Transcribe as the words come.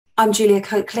I'm Julia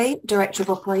Coakley, Director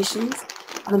of Operations,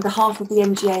 and on behalf of the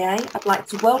MGAA, I'd like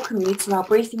to welcome you to our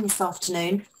briefing this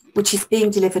afternoon, which is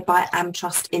being delivered by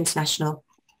AmTrust International.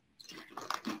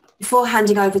 Before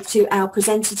handing over to our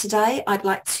presenter today, I'd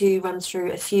like to run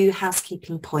through a few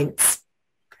housekeeping points.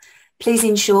 Please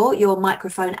ensure your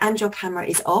microphone and your camera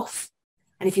is off,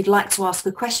 and if you'd like to ask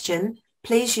a question,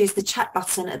 please use the chat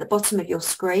button at the bottom of your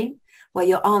screen, where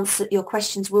your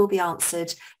questions will be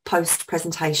answered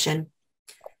post-presentation.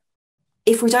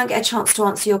 If we don't get a chance to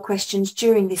answer your questions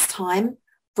during this time,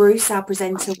 Bruce, our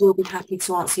presenter, will be happy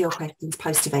to answer your questions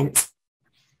post-event.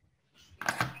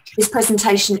 This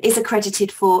presentation is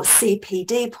accredited for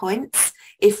CPD points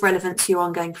if relevant to your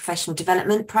ongoing professional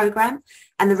development programme,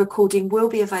 and the recording will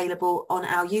be available on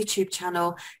our YouTube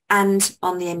channel and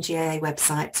on the MGAA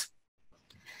website.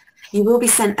 You will be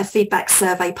sent a feedback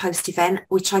survey post-event,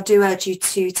 which I do urge you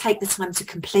to take the time to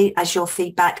complete, as your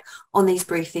feedback on these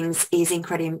briefings is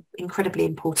incredibly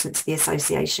important to the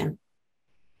association.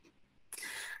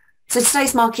 So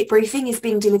today's market briefing is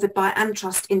being delivered by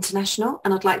AmTrust International,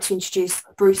 and I'd like to introduce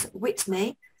Bruce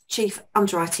Whitney, Chief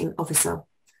Underwriting Officer.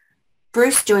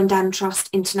 Bruce joined AmTrust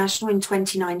International in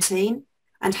 2019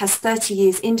 and has 30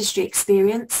 years industry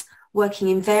experience working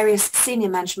in various senior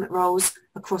management roles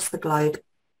across the globe.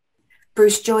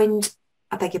 Bruce started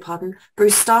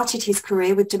his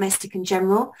career with Domestic and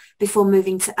General before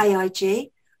moving to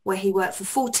AIG, where he worked for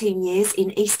 14 years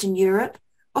in Eastern Europe,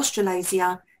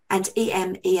 Australasia and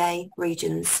EMEA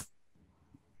regions.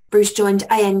 Bruce joined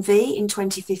ANV in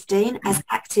 2015 as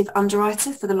active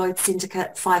underwriter for the Lloyd's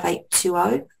Syndicate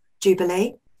 5820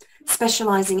 Jubilee,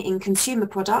 specialising in consumer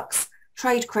products,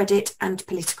 trade credit and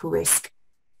political risk.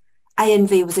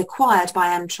 ANV was acquired by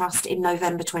AmTrust in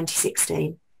November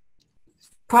 2016.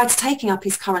 Prior to taking up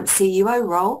his current CEO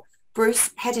role,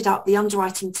 Bruce headed up the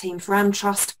underwriting team for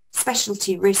AmTrust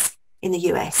Specialty Risk in the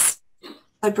US.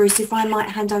 So Bruce, if I might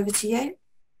hand over to you.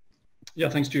 Yeah,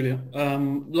 thanks, Julia.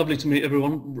 Lovely to meet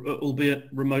everyone, albeit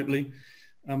remotely.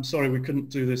 I'm sorry we couldn't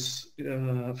do this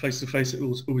face-to-face. It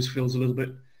always feels a little bit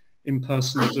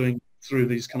impersonal doing through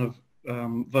these kind of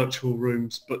virtual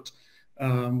rooms, but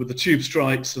with the tube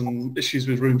strikes and issues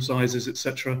with room sizes,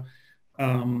 etc.,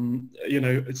 you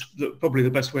know, it's probably the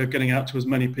best way of getting out to as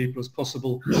many people as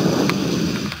possible.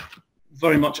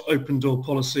 Very much open door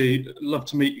policy. Love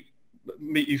to meet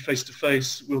you face to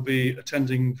face. We'll be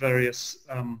attending various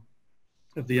of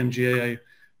the MGAA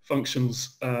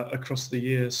functions across the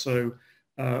year, so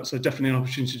definitely an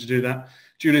opportunity to do that.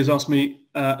 Julia's asked me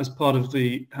as part of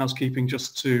the housekeeping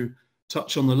just to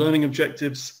touch on the learning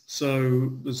objectives.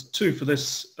 So there's two for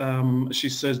this. She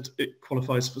said it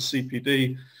qualifies for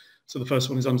CPD. So the first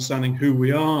one is understanding who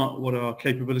we are, what our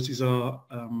capabilities are,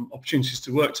 opportunities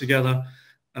to work together,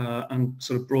 and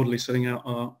sort of broadly setting out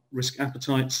our risk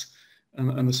appetites.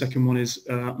 And the second one is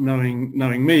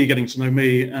knowing me, getting to know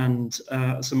me and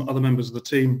some other members of the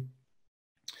team.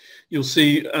 You'll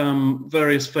see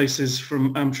various faces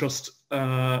from AmTrust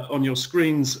on your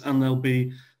screens, and they'll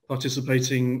be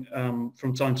participating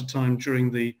from time to time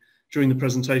during the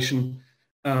presentation.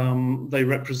 They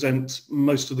represent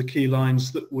most of the key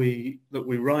lines that we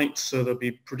write, so there'll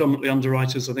be predominantly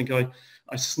underwriters. I think I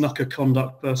snuck a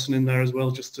conduct person in there as well,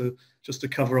 just to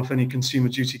cover off any consumer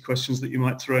duty questions that you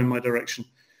might throw in my direction.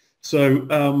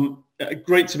 So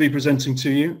great to be presenting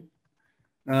to you.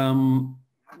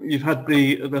 You've had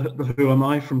the who am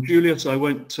I from Julia, so I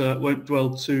won't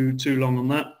dwell too long on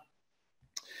that.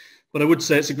 But I would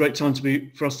say it's a great time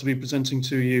for us to be presenting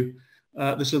to you.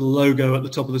 This little logo at the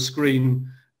top of the screen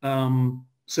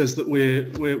says that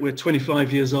we're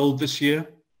 25 years old this year.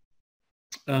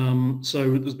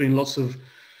 So there's been lots of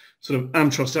sort of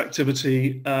AmTrust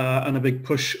activity and a big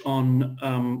push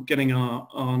on getting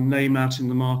our name out in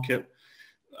the market.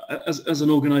 As an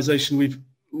organisation,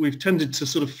 we've tended to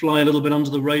sort of fly a little bit under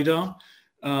the radar.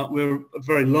 We're a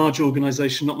very large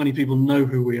organisation. Not many people know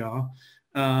who we are,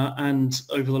 and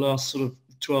over the last sort of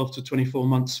 12 to 24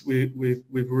 months, we've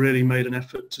really made an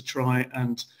effort to try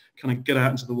and kind of get out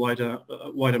into the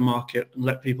wider market and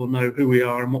let people know who we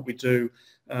are and what we do,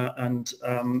 and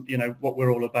you know, what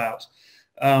we're all about.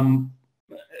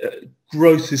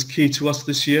 Growth is key to us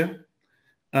this year.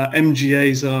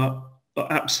 MGAs are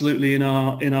absolutely in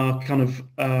our kind of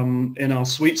in our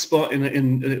sweet spot,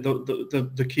 in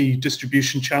the key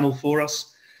distribution channel for us.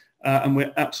 And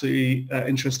we're absolutely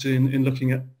interested in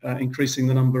looking at increasing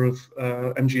the number of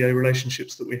MGA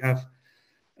relationships that we have.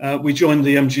 We joined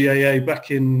the MGAA back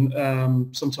in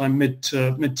sometime mid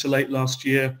to late last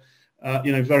year,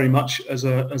 you know, very much as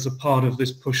a part of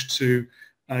this push to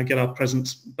get our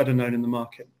presence better known in the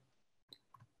market.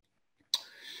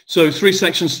 So 3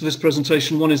 sections to this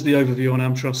presentation. One is the overview on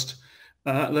AmTrust.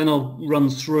 Then I'll run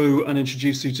through and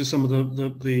introduce you to some of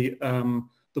the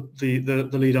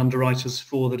lead underwriters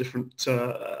for the different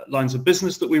lines of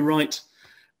business that we write.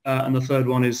 And the third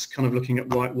one is kind of looking at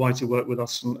why to work with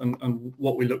us and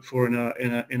what we look for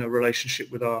in a relationship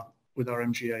with our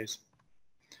MGAs.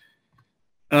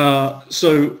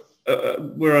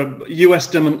 We're a US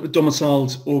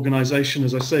domiciled organization,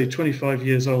 as I say, 25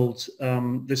 years old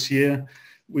this year.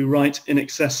 We write in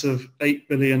excess of $8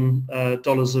 billion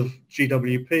of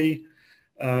GWP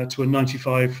to a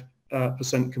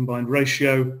 95% combined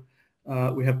ratio.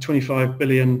 We have $25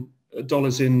 billion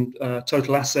in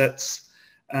total assets,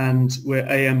 and we're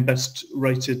AM Best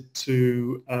rated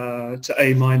to A-.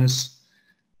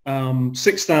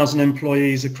 6,000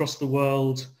 employees across the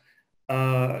world.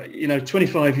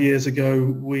 25 years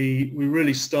ago, we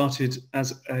really started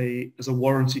as a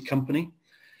warranty company,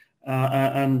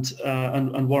 and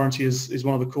warranty is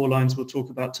one of the core lines we'll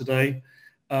talk about today.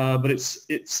 But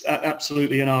it's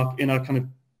absolutely in our kind of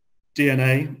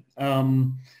DNA.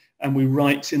 And we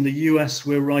write in the US,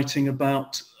 we're writing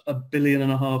about $1.5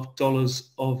 billion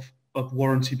of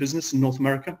warranty business in North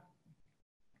America.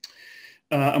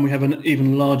 And we have an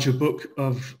even larger book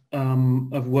of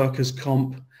workers'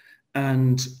 comp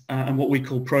and what we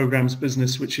call programs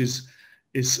business, which is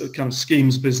a kind of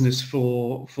schemes business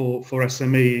for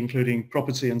SME, including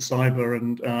property and cyber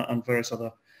and various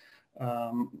other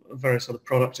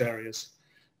product areas.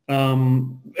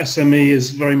 SME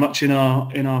is very much in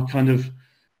our kind of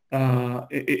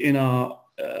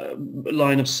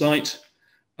line of sight.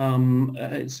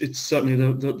 It's certainly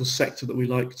the sector that we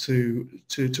like to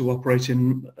operate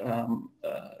in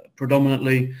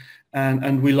predominantly,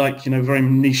 and we like very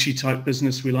niche-y type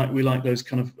business. We like those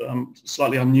kind of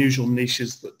slightly unusual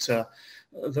niches that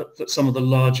some of the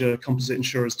larger composite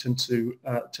insurers tend to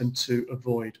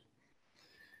avoid.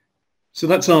 So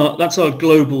that's our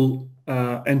global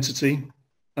entity.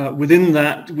 Within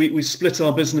that, we split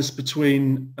our business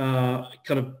between kind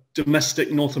of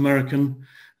domestic North American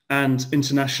and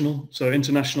international. So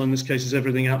international in this case is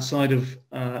everything outside of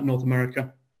North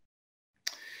America.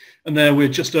 And there we're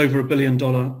just over $1 billion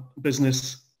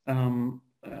business,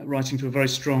 writing to a very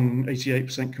strong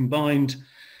 88% combined.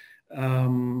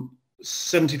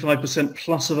 75%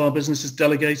 plus of our business is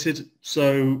delegated.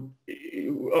 So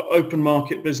open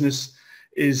market business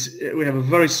we have a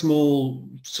very small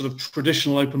sort of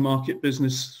traditional open market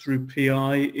business through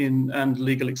PI and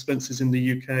legal expenses in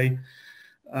the UK.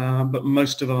 But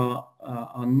most of our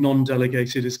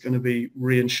non-delegated is going to be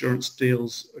reinsurance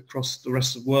deals across the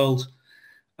rest of the world.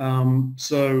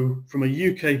 So from a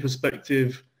UK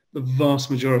perspective, the vast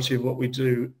majority of what we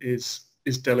do is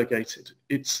delegated.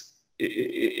 It's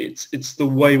the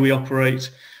way we operate.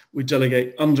 We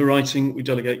delegate underwriting, we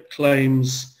delegate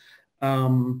claims,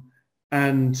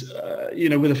 and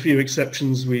with a few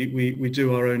exceptions, we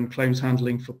do our own claims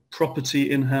handling for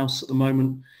property in-house at the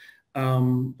moment.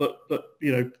 But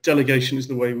delegation is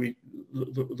the way we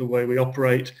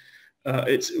operate.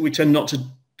 We tend not to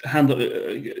hand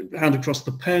across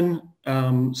the pen.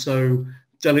 So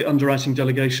underwriting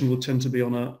delegation will tend to be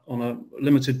on a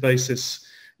limited basis,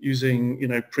 using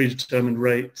predetermined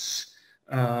rates,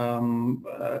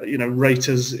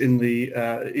 raters in the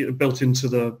built into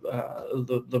the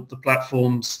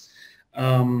platforms,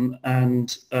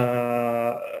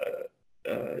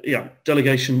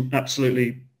 delegation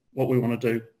absolutely what we want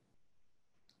to do.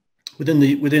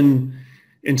 Within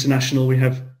international, we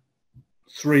have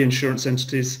 3 insurance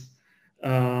entities.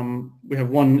 We have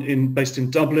one based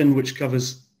in Dublin, which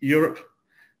covers Europe.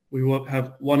 We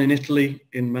have one in Italy,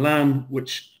 in Milan,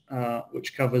 which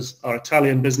covers our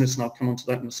Italian business, and I'll come on to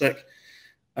that in a sec.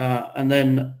 And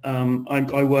then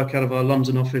I work out of our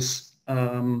London office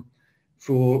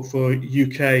for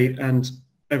UK and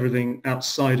everything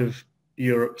outside of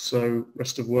Europe, so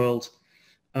rest of world.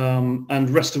 And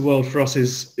rest of world for us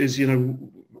is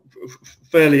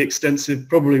fairly extensive,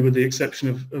 probably with the exception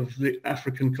of the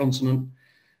African continent.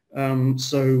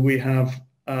 So we have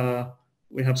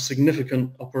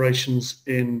significant operations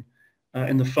in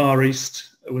the Far East,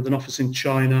 with an office in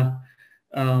China,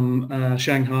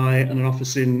 Shanghai, and an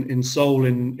office in Seoul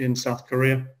in South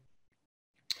Korea.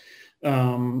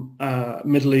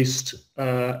 Middle East,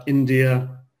 India,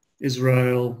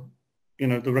 Israel,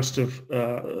 the rest of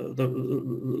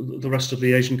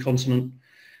the Asian continent,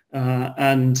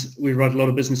 and we write a lot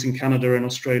of business in Canada and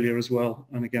Australia as well.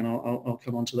 And again, I'll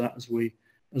come on to that as we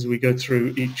go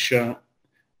through each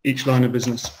line of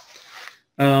business.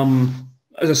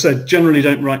 As I said, generally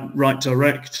don't write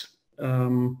direct.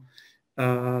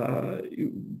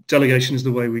 delegation is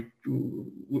the way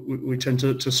we tend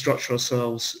to structure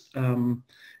ourselves. And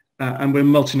we're a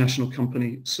multinational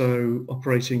company, so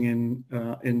operating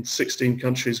in 16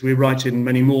 countries. We write in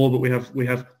many more, but we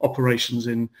have operations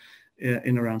in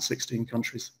around 16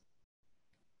 countries.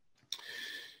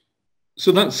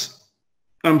 So that's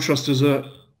AmTrust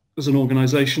as an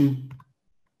organisation.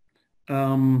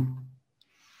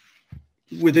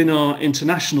 Within our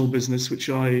international business, which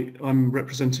I'm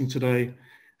representing today,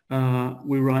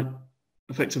 we write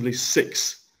effectively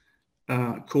 6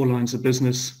 core lines of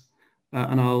business,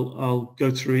 and I'll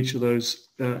go through each of those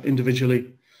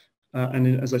individually,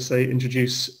 and as I say,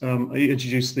 introduce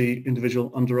the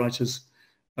individual underwriters.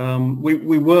 We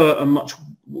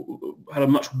had a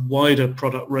much wider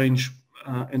product range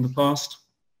in the past.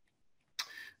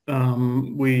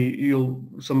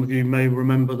 Some of you may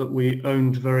remember that we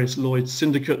owned various Lloyd's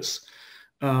syndicates,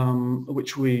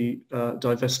 which we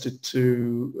divested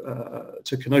to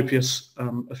Canopius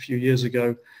a few years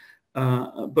ago,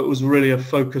 but it was really a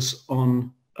focus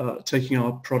on taking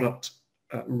our product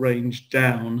range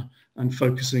down and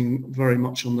focusing very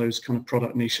much on those kind of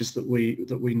product niches that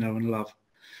we know and love.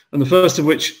 And the first of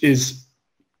which is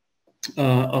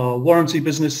our warranty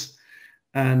business.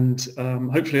 And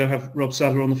hopefully I have Rob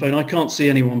Sadler on the phone. I can't see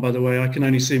anyone, by the way. I can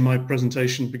only see my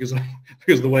presentation because of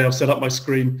the way I've set up my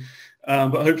screen.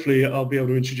 But hopefully I'll be able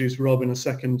to introduce Rob in a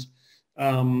second.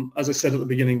 As I said at the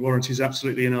beginning, warranty is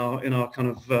absolutely in our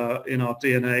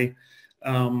DNA.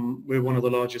 We're one of the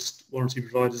largest warranty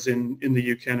providers in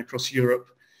the UK and across Europe.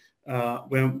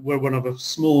 We're one of a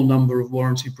small number of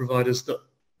warranty providers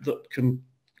that can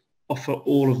offer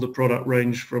all of the product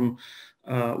range from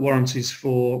warranties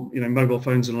for mobile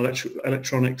phones and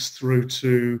electronics through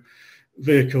to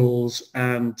vehicles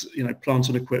and plant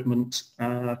and equipment,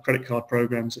 credit card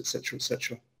programs, etc.,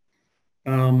 etc.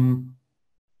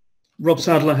 Rob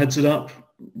Sadler heads it up.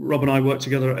 Rob and I worked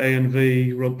together at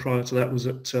A&V. Rob prior to that was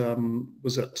at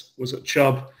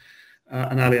Chubb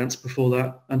and Allianz before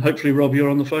that. And hopefully, Rob, you're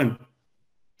on the phone.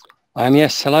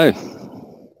 Yes. Hello.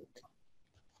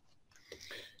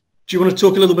 Do you want to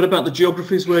talk a little bit about the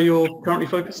geographies where you're currently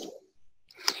focused?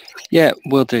 Yeah,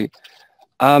 will do.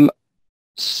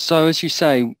 So as you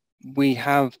say, we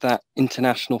have that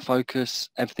international focus,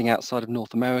 everything outside of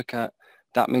North America.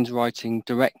 That means writing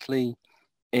directly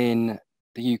in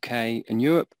the UK and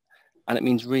Europe, and it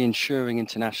means reinsuring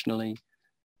internationally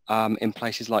in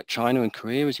places like China and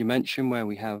Korea, as you mentioned, where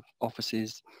we have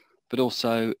offices, but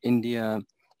also India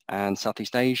and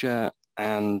Southeast Asia,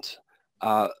 and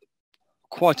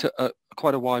quite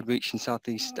a wide reach in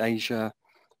Southeast Asia.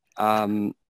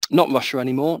 Not Russia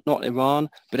anymore, not Iran,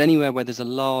 but anywhere where there's a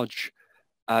large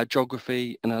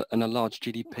geography and a large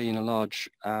GDP and a large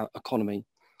economy.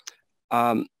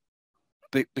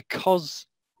 Because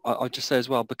I'll just say as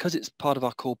well, because it's part of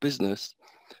our core business,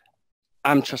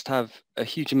 AmTrust have a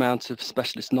huge amount of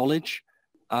specialist knowledge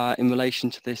in relation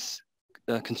to this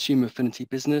consumer affinity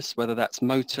business, whether that's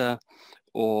motor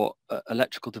or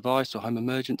electrical device or home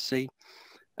emergency.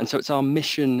 And so it's our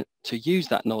mission to use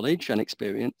that knowledge and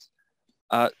experience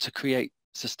to create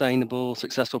sustainable,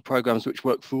 successful programs which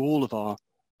work for all of our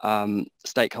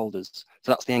stakeholders.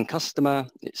 So that's the end customer,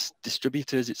 it's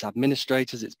distributors, it's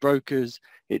administrators, it's brokers,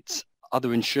 it's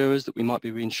other insurers that we might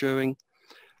be reinsuring.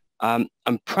 And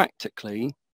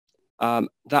practically,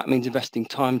 that means investing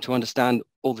time to understand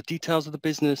all the details of the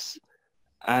business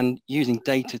and using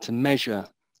data to measure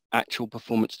actual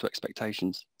performance to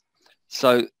expectations.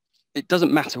 So it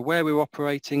doesn't matter where we're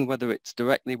operating, whether it's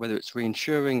directly, whether it's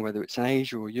reinsuring, whether it's in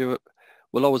Asia or Europe,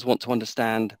 we'll always want to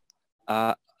understand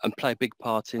and play a big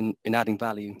part in adding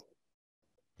value.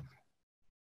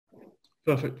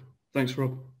 Perfect. Thanks,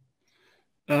 Rob.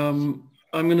 I'm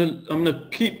gonna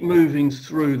keep moving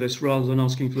through this rather than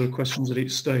asking for the questions at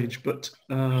each stage, but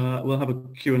we'll have a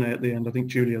Q&A at the end. I think,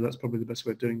 Julia, that's probably the best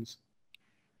way of doing this.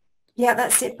 Yeah,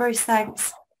 that's it, Bruce.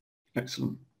 Thanks.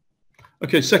 Excellent.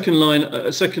 Okay, second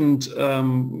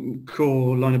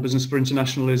core line of business for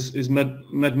international is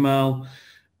MedMal.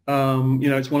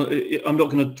 It's I'm not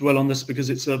going to dwell on this because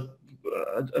it's a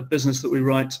business that we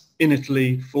write in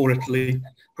Italy for Italy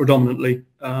predominantly.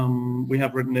 We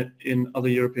have written it in other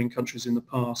European countries in the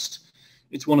past.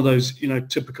 It's one of those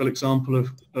typical example of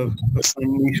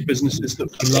niche businesses that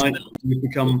we like. We've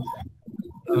become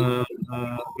got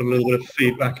a little bit of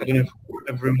feedback. I don't know if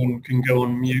everyone can go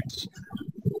on mute.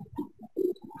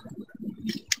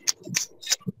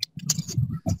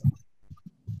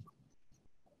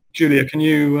 Julia, can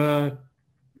you?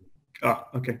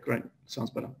 Okay, great.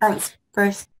 Sounds better. Thanks,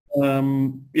 Bruce.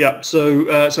 Yeah, so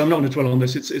I'm not going to dwell on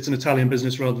this. It's an Italian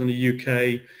business rather than a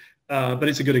UK. but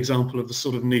it's a good example of the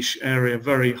sort of niche area,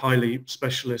 very highly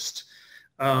specialist,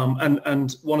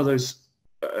 and one of those,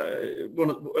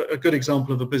 a good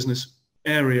example of a business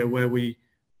area where we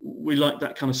like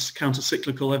that kind of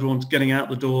counter-cyclical. Everyone's getting out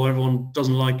the door, everyone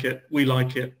doesn't like it, we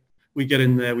like it, we get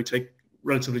in there, we take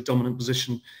relatively dominant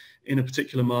position in a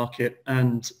particular market,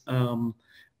 and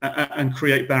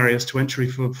create barriers to entry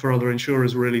for other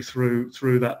insurers, really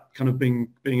through that kind of being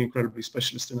incredibly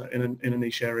specialist in a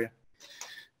niche area.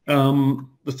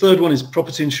 The third one is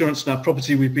property insurance. Now,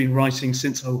 property we've been writing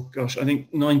since, I think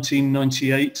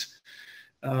 1998,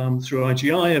 through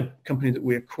IGI, a company that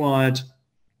we acquired.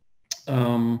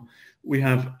 We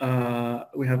have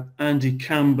Andy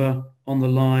Camber on the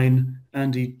line.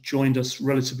 Andy joined us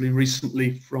relatively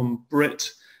recently from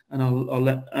Brit, and I'll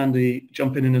let Andy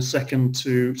jump in a second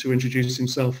to introduce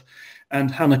himself, and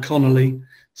Hannah Connolly.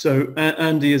 So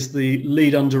Andy is the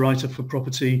lead underwriter for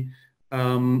property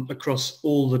across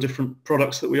all the different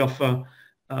products that we offer.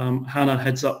 Hannah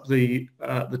heads up the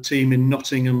team in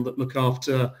Nottingham that look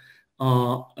after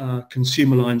our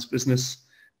consumer lines business.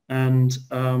 And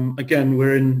again,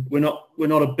 we're not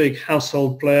a big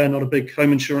household player, not a big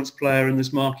home insurance player in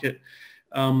this market,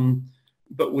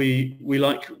 but we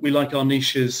like our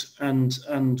niches,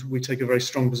 and we take a very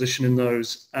strong position in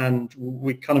those, and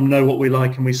we kind of know what we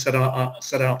like, and we set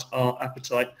out our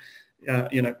appetite,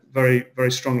 very,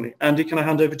 very strongly. Andy, can I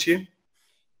hand over to you?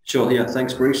 Sure. Yeah.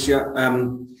 Thanks, Bruce. Yeah.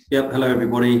 Hello,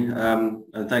 everybody,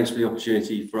 and thanks for the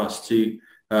opportunity for us to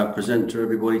present to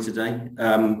everybody today.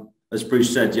 As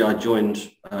Bruce said, I joined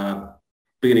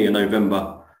beginning of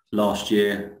November last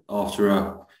year after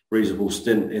a reasonable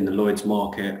stint in the Lloyd's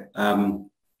market. And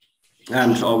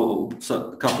so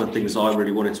a couple of things I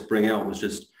really wanted to bring out was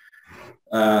just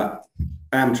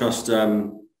AmTrust.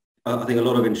 I think a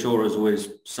lot of insurers always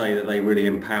say that they really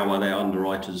empower their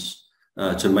underwriters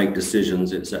to make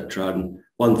decisions, etc. And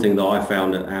one thing that I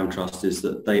found at AmTrust is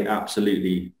that they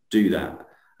absolutely do that.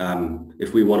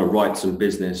 If we want to write some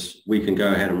business, we can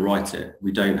go ahead and write it.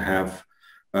 We don't have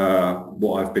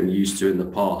what I've been used to in the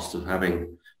past of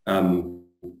having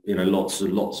lots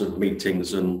of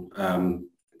meetings and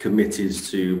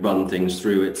committees to run things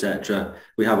through, etc.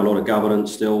 We have a lot of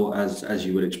governance still, as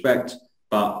you would expect,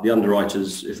 but the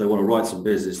underwriters, if they want to write some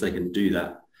business, they can do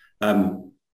that.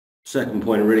 Second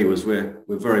point really was we're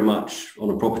very much on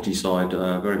the property side,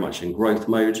 very much in growth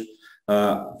mode,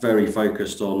 very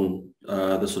focused on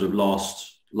the sort of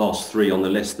last three on the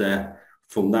list there.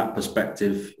 From that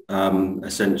perspective,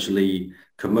 essentially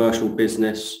commercial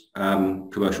business,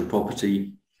 commercial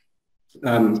property,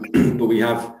 but we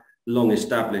have long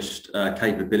established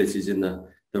capabilities in the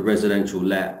residential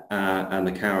let and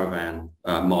the caravan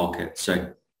market.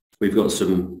 So we've got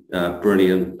some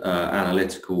brilliant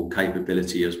analytical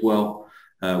capability as well,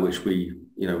 which we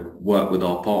work with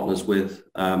our partners with.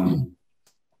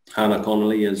 Hannah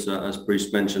Connolly, as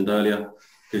Bruce mentioned earlier,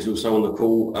 who's also on the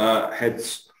call,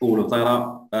 heads all of that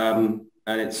up, and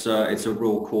it's a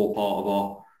real core part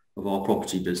of our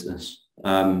property business.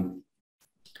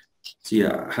 So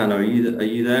yeah, Hannah, are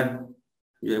you there? Are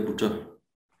you able to?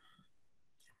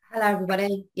 Hello,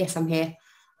 everybody. Yes, I'm here.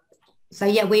 So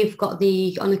yeah, we've got on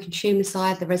the consumer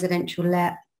side, the residential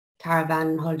let,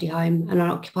 caravan, holiday home, and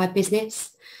unoccupied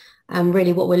business. And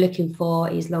really what we're looking for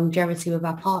is longevity with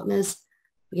our partners.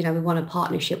 We want a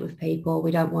partnership with people.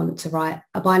 We don't want to write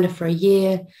a binder for a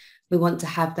year. We want to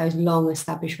have those long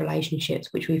established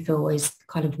relationships, which we feel is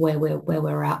kind of where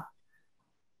we're at.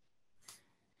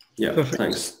 Yeah, perfect.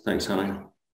 Thanks, Hannah.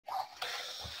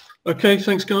 Okay,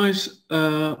 thanks, guys.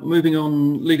 Moving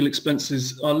on, legal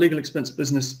expenses. Our legal expense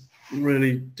business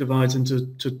really divides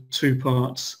into two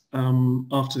parts.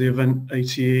 After the event,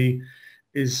 ATE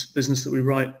is business that we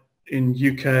write in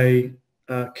UK,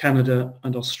 Canada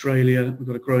and Australia. We've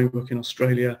got a growing book in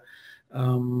Australia.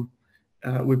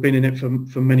 We've been in it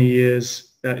for many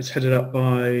years. It's headed up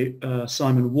by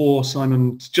Simon Waugh.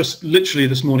 Simon just literally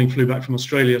this morning flew back from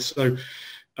Australia, so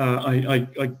I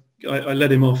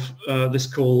let him off this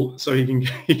call so he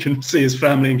can see his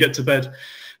family and get to bed.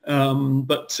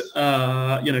 But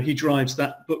he drives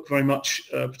that book very much,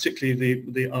 particularly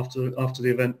the after the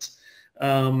event,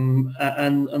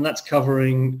 and that's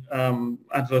covering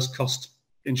adverse cost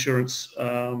insurance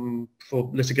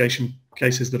for litigation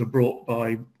cases that are brought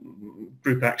by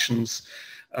group actions,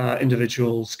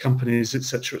 individuals, companies,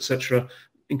 etc.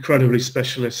 Incredibly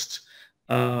specialist.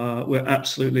 We're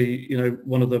absolutely,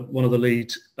 one of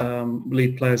the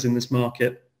lead players in this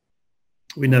market.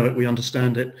 We know it, we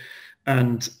understand it,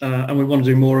 and we want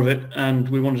to do more of it. And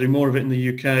we want to do more of it in the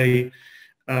UK.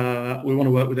 We want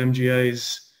to work with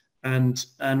MGAs and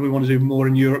we want to do more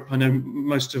in Europe. I know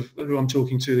most of who I'm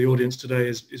talking to, the audience today,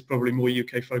 is probably more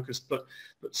UK focused, but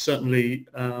certainly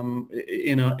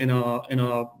in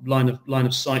our line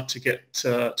of sight to get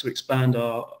to expand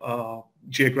our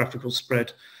geographical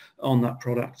spread on that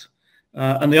product.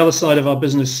 And the other side of our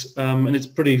business, and it's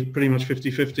pretty much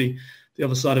 50-50. The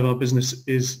other side of our business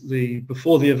is the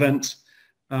before the event.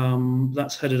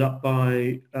 That's headed up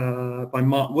by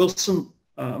Mark Wilson.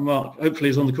 Mark hopefully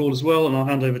is on the call as well, and I'll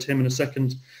hand over to him in a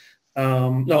second.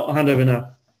 No, I'll hand over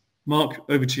now. Mark,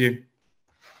 over to you.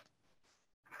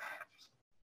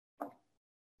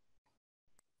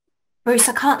 Bruce,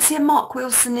 I can't see a Mark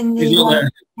Wilson in the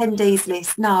attendees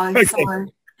list. No, okay. Sorry.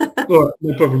 All right,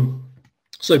 no problem.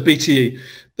 So BTE,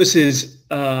 this is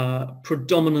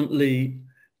predominantly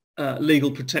legal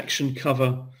protection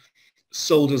cover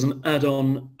sold as an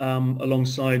add-on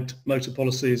alongside motor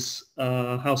policies,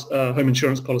 home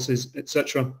insurance policies,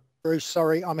 etc. Bruce,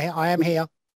 sorry, I'm here. I am here.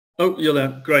 Oh, you're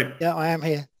there. Great. Yeah, I am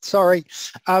here. Sorry.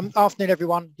 Afternoon,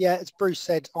 everyone. Yeah, as Bruce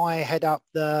said, I head up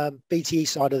the BTE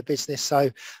side of the business. So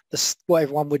what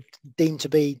everyone would deem to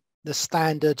be the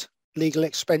standard legal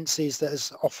expenses that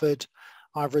is offered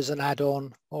either as an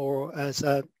add-on or as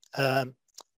a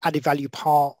added value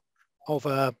part of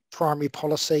a primary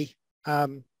policy.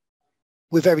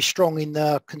 We're very strong in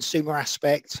the consumer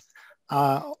aspect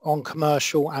on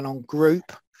commercial and on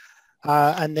group.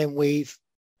 And then we've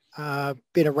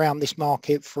been around this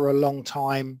market for a long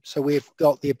time. So we've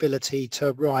got the ability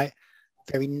to write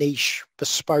very niche,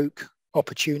 bespoke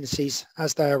opportunities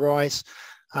as they arise.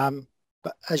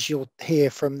 But as you'll hear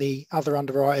from the other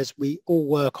underwriters, we all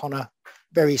work on a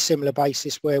very similar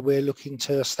basis where we're looking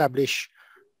to establish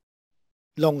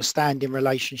long-standing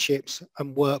relationships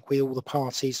and work with all the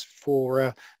parties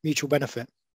for mutual benefit.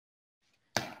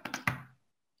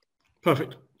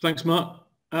 Perfect. Thanks, Mark.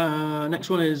 Next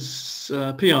one is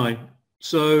PI.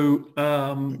 So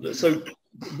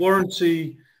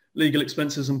warranty, legal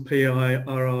expenses, and PI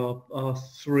are our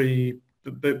three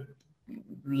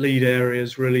lead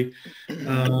areas, really.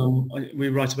 We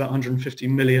write about £150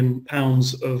 million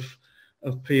of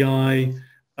PI.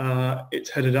 It's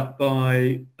headed up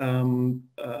by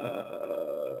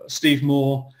Steve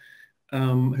Moore,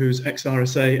 who's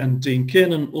ex-RSA, and Dean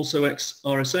Kiernan, also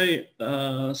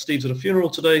ex-RSA. Steve's at a funeral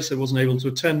today, so wasn't able to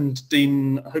attend.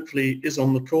 Dean hopefully is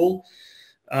on the call.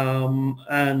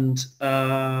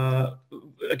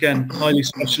 Again, highly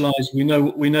specialised. We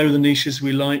know the niches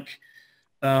we like,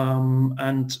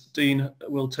 and Dean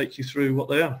will take you through what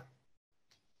they are.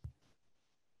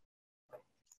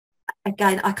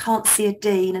 Again, I can't see a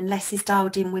Dean unless he's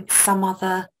dialed in with some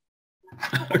other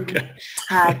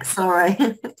tag. Sorry.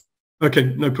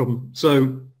 Okay, no problem.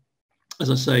 So, as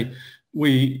I say,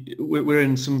 we're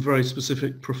in some very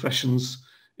specific professions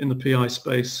in the PI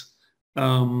space,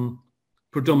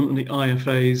 predominantly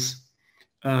IFAs,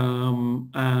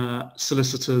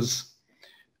 solicitors,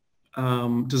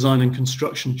 design and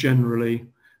construction generally,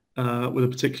 with a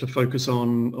particular focus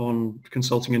on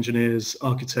consulting engineers,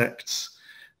 architects,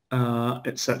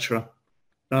 etc.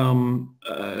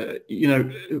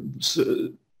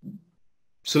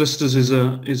 Solicitors is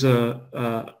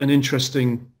an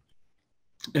interesting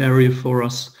area for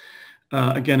us.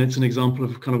 Again, it's an example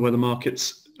of kind of where the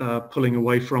market's pulling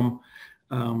away from.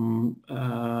 Having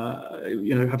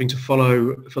to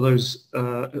follow, for those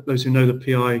who know the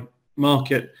PI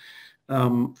market,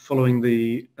 following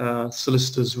the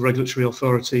solicitors regulatory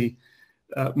authority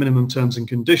minimum terms and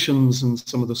conditions and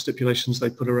some of the stipulations they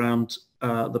put around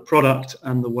the product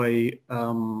and the way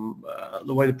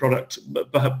the product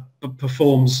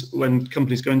performs when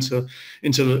companies go into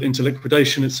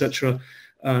liquidation, etc.,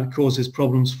 causes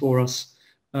problems for us.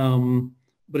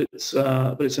 But it's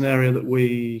an area that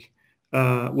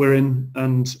we're in,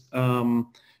 and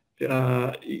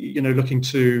looking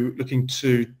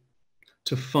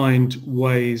to find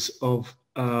ways of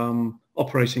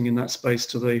operating in that space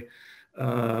to the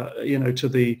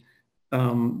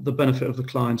benefit of the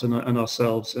client and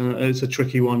ourselves. It's a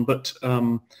tricky one, but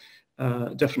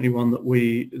definitely one that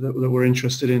we're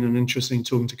interested in and interested in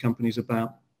talking to companies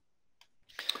about.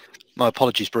 My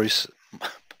apologies, Bruce.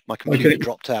 My computer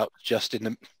dropped out just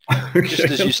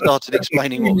as you started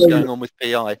explaining what was going on with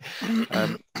PI.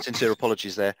 Sincere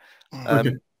apologies there.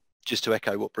 Just to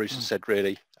echo what Bruce has said,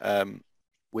 really,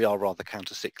 we are rather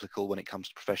counter-cyclical when it comes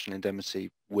to professional indemnity.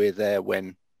 We're there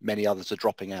when many others are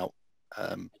dropping out.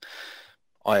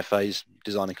 IFAs,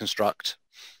 design and construct,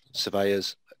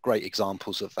 surveyors, great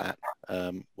examples of that,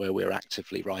 where we're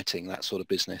actively writing that sort of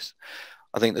business.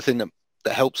 I think the thing that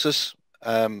helps us,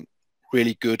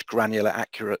 really good, granular,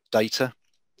 accurate data,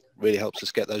 really helps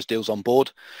us get those deals on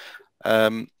board.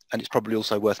 And it's probably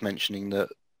also worth mentioning that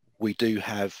we do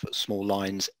have small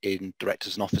lines in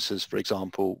directors and officers. For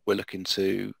example, we're looking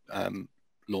to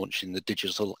launch in the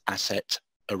digital asset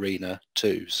arena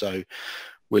too. So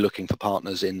we're looking for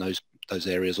partners in those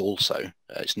areas also.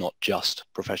 It's not just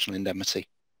professional indemnity.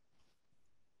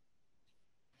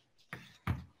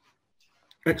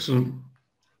 Excellent.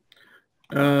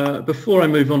 Before I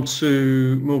move on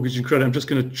to mortgage and credit, I'm just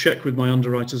going to check with my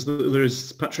underwriters. There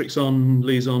is Patrick's on,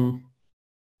 Lee's on.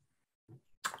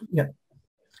 Yeah.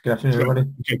 Good afternoon, everybody.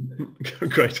 Okay.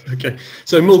 Great. Okay.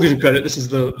 So mortgage and credit. This is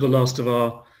the last of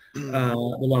our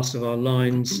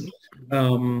lines.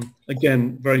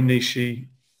 Again, very niche-y,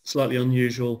 slightly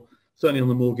unusual. Certainly on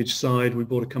the mortgage side, we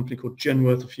bought a company called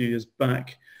Genworth a few years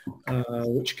back,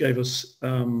 which gave us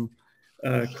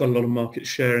quite a lot of market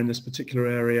share in this particular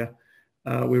area.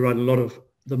 We write a lot of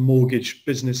the mortgage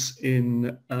business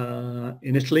in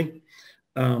Italy,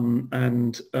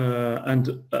 and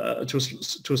to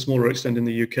a smaller extent in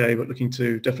the UK, but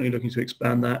definitely looking to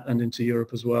expand that and into Europe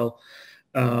as well.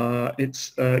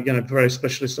 It's again, very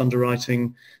specialist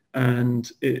underwriting,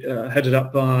 and headed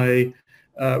up by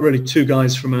really two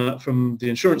guys from the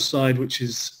insurance side, which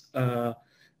is Sagata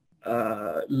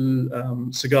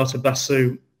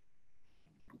Basu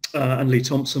and Lee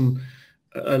Thompson.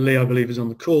 Lee, I believe, is on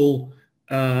the call,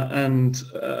 and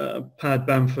Pad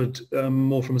Bamford,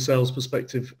 more from a sales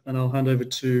perspective. And I'll hand over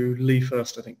to Lee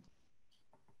first, I think.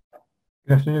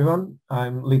 Good afternoon, everyone.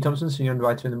 I'm Lee Thompson, Senior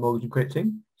Underwriter in the Mortgage and Credit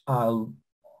team. I'll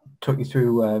talk you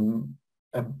through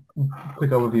a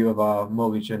quick overview of our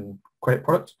mortgage and credit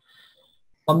product.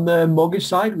 On the mortgage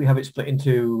side, we have it split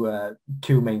into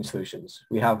two main solutions.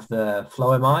 We have the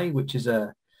Flow MI, which is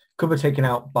a cover taken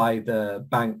out by the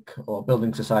bank or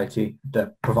building society,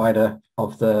 the provider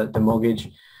of the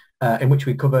mortgage, in which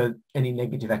we cover any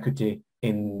negative equity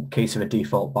in case of a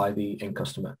default by the end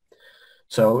customer.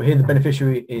 So here the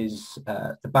beneficiary is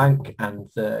the bank, and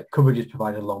the coverage is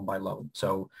provided loan by loan.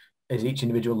 So as each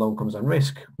individual loan comes on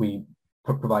risk, we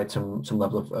provide some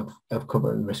level of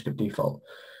cover and risk of default.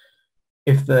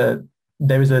 If there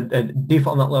is a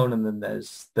default on that loan and then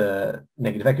there's the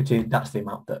negative equity, that's the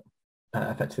amount that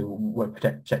effectively we're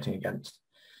protecting against.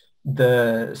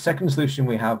 The second solution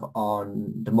we have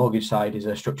on the mortgage side is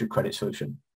a structured credit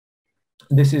solution.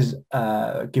 This is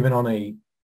given on a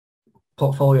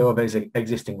portfolio of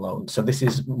existing loans. So this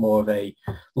is more of a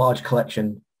large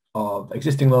collection of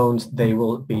existing loans. They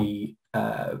will be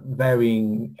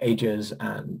varying ages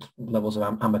and levels of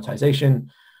amortization,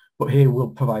 but here we'll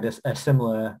provide a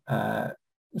similar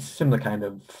kind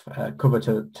of cover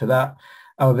to that.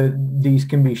 However, these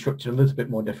can be structured a little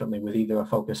bit more differently, with either a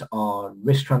focus on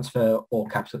risk transfer or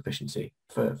capital efficiency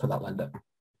for that lender.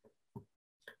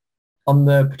 On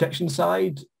the protection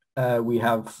side, we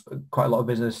have quite a lot of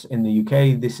business in the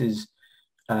UK. This is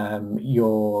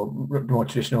your more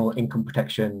traditional income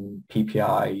protection,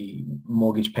 PPI,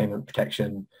 mortgage payment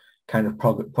protection kind of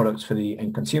products for the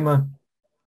end consumer.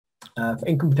 For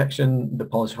income protection, the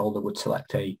policyholder would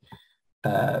select a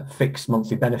fixed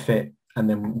monthly benefit, and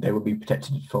then they will be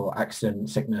protected for accident,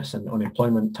 sickness, and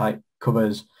unemployment type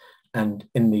covers. And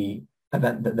in the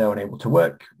event that they're unable to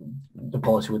work, the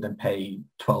policy would then pay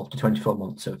 12 to 24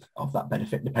 months of that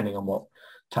benefit, depending on what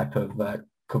type of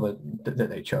cover that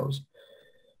they chose.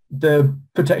 The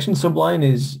protection subline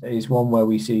is one where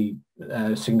we see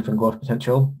significant growth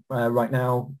potential right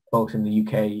now, both in the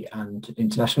UK and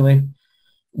internationally.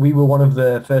 We were one of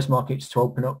the first markets to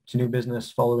open up to new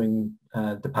business following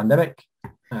the pandemic.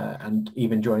 And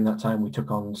even during that time, we took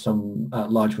on some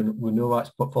large renewal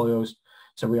rights portfolios.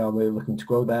 So we are really looking to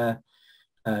grow there,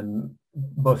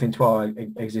 both into our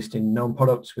existing known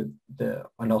products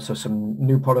and also some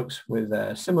new products with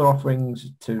similar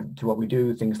offerings to what we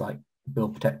do, things like bill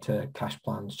protector, cash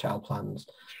plans, child plans.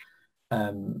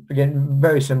 Again,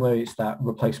 very similar. It's that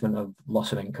replacement of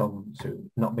loss of income through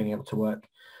not being able to work,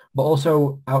 but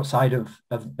also outside of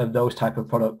those type of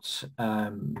products,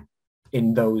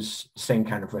 in those same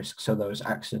kind of risks. So those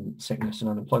accident, sickness, and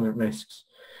unemployment risks,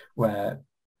 where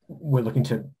we're looking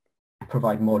to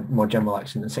provide more general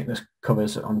accident and sickness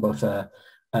covers on both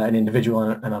an individual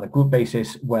and on a group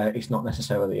basis, where it's not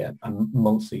necessarily a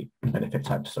monthly benefit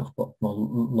type stuff, but more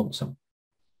lump sum.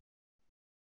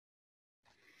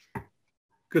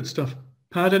 Good stuff.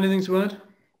 Pad, anything to add?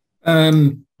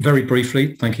 Very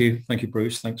briefly, thank you,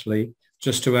 Bruce. Thanks, Lee.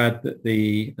 Just to add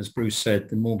that as Bruce said,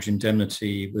 the mortgage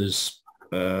indemnity was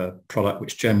a product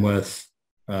which Genworth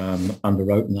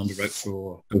underwrote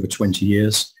for over 20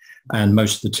 years, and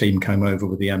most of the team came over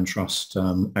with the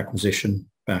AmTrust acquisition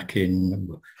back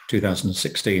in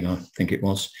 2016, I think it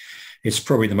was. It's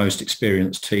probably the most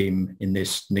experienced team in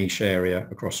this niche area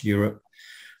across Europe.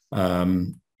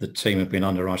 The team have been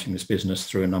underwriting this business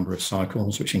through a number of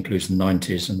cycles, which includes the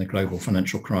 90s and the global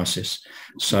financial crisis.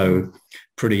 So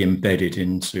pretty embedded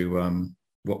into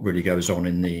what really goes on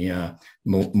in the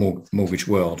mortgage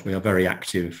world. We are very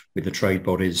active with the trade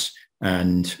bodies,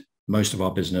 and most of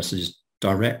our business is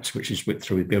direct, which is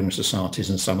through building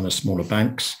societies and some of the smaller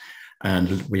banks.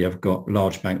 And we have got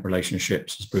large bank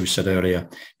relationships, as Bruce said earlier,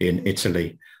 in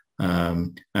Italy.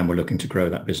 And we're looking to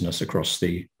grow that business across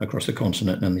the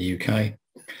continent and the UK.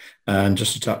 And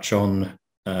just to touch on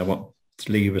what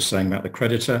Lee was saying about the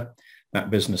creditor,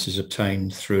 that business is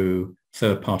obtained through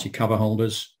third-party cover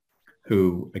holders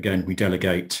who, again, we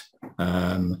delegate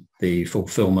the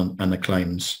fulfillment and the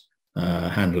claims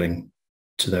handling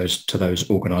to those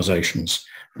organisations.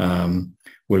 We're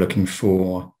looking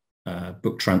for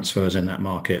book transfers in that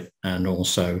market and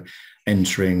also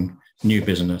entering new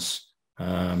business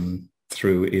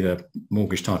through either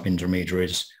mortgage type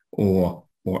intermediaries or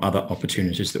other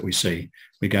opportunities that we see.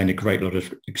 We gained a great lot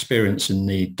of experience in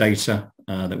the data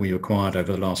that we acquired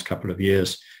over the last couple of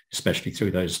years, especially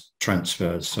through those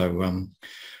transfers. So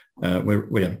we're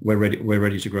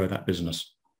ready to grow that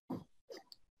business.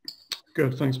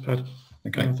 Good, thanks, Pat.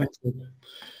 Okay, thanks.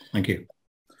 Thank you.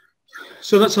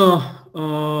 So that's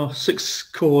our 6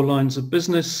 core lines of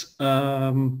business.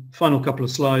 Final couple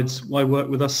of slides. Why work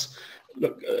with us?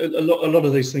 Look, a lot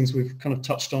of these things we've kind of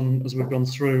touched on as we've gone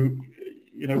through.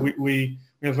 You know, we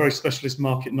have very specialist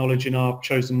market knowledge in our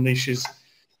chosen niches.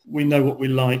 We know what we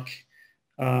like.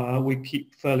 We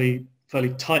keep fairly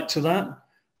tight to that.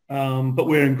 But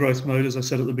we're in growth mode, as I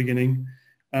said at the beginning,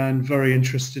 and very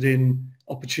interested in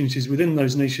opportunities within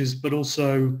those niches, but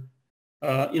also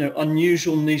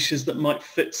unusual niches that might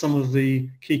fit some of the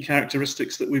key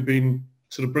characteristics that we've been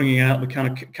sort of bringing out, the kind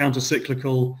of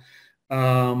counter-cyclical,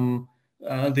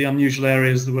 the unusual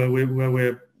areas where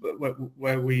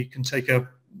we can take a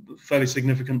fairly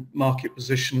significant market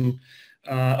position,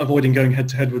 avoiding going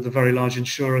head-to-head with the very large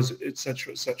insurers,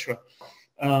 etc., etc.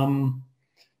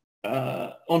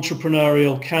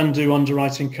 Entrepreneurial, can-do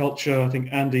underwriting culture. I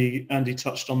think Andy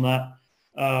touched on that.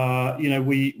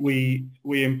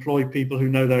 We employ people who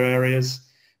know their areas.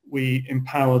 We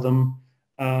empower them.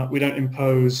 We don't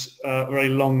impose very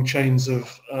long chains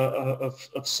of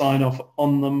sign-off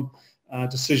on them.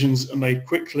 Decisions are made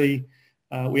quickly.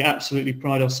 We absolutely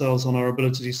pride ourselves on our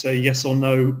ability to say yes or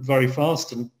no very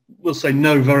fast, and we'll say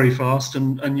no very fast,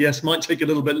 and yes might take a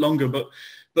little bit longer, but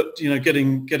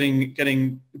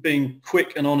being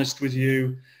quick and honest with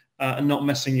you and not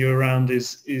messing you around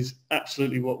is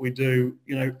absolutely what we do.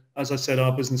 As I said,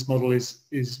 our business model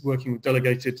is working with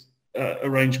delegated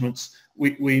arrangements.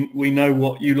 We know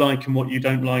what you like and what you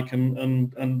don't like,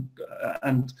 and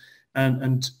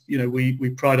we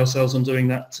pride ourselves on doing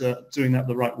that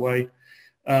the right way.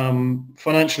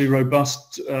 Financially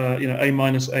robust,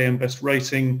 A-, AM Best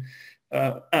rating,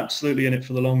 absolutely in it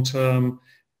for the long term.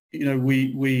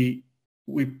 We've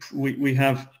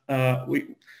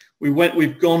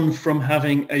gone from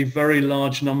having a very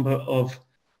large number of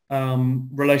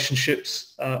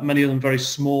relationships, many of them very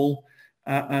small,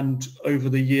 and over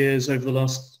the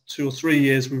last 2 or 3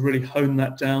 years, we've really honed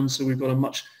that down. So we've got a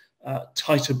much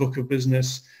tighter book of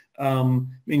business.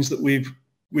 Means that we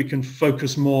can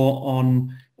focus more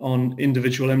on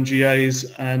individual MGAs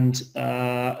and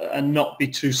not be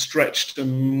too stretched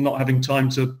and not having time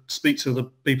to speak to the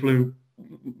people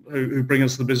who bring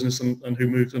us the business and who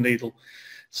move the needle.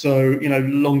 So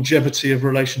longevity of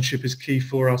relationship is key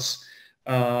for us.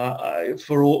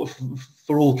 For all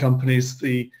companies,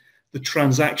 the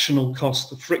transactional cost,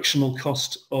 the frictional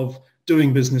cost of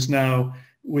doing business now,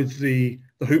 with the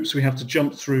hoops we have to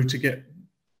jump through to get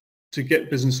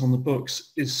business on the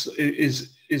books is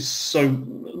so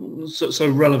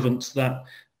relevant that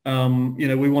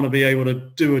we want to be able to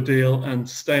do a deal and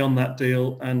stay on that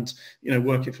deal and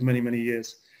work it for many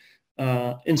years.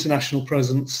 International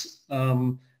presence,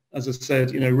 as I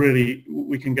said, really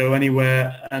we can go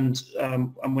anywhere, and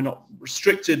we're not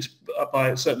restricted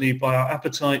certainly by our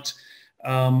appetite,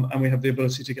 and we have the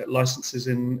ability to get licenses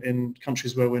in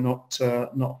countries where we're not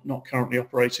currently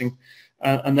operating.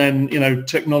 And then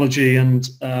technology and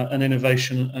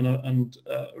innovation and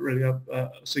really a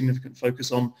significant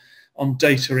focus on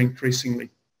data increasingly.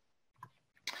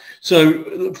 So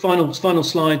the final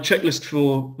slide, checklist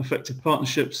for effective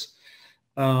partnerships.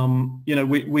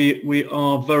 We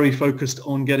are very focused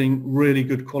on getting really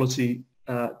good quality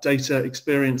data,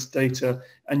 experienced data,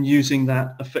 and using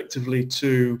that effectively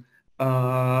to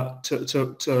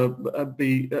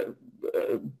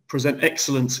present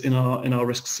excellence in our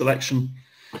risk selection.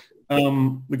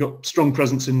 We've got strong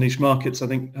presence in niche markets. I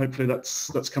think hopefully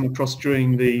that's come across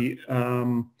during the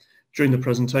during the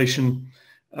presentation.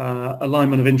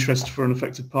 Alignment of interest for an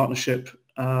effective partnership.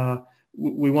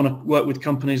 We want to work with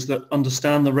companies that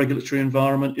understand the regulatory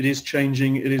environment. It is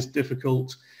changing. It is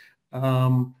difficult.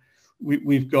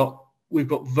 We've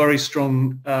got very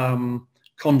strong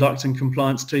conduct and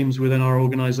compliance teams within our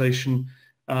organisation,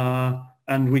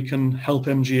 and we can help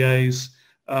MGAs.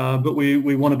 But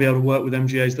we want to be able to work with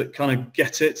MGAs that kind of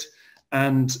get it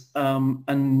and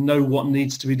know what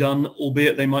needs to be done,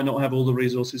 albeit they might not have all the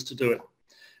resources to do it.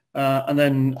 And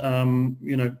then,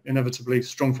 inevitably,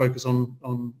 strong focus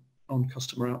on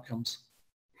customer outcomes.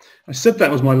 I said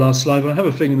that was my last slide, but I have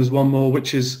a feeling there's one more,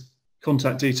 which is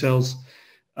contact details.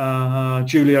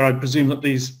 Julia, I presume that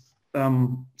these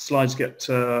slides get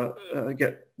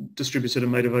distributed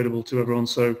and made available to everyone.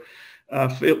 So,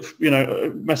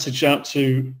 message out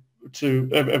to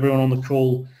everyone on the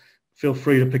call. Feel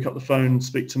free to pick up the phone,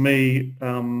 speak to me,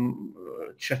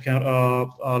 check out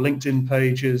our LinkedIn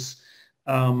pages.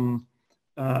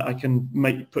 I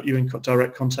can put you in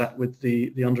direct contact with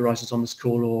the underwriters on this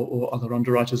call or other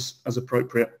underwriters as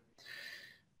appropriate.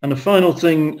 And the final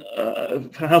thing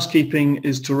for housekeeping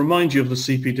is to remind you of the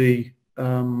CPD.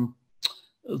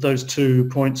 Those 2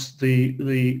 points.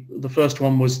 The first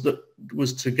one was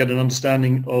to get an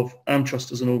understanding of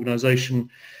AmTrust as an organisation,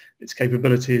 its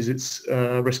capabilities, its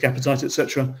risk appetite,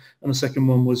 etc. And the second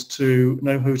one was to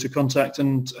know who to contact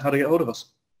and how to get hold of us.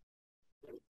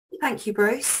 Thank you,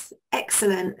 Bruce.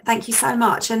 Excellent. Thank you so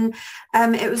much. And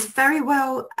it was very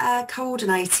well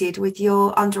coordinated with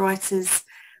your underwriters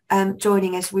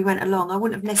joining as we went along. I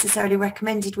wouldn't have necessarily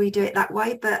recommended we do it that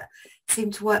way, but it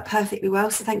seemed to work perfectly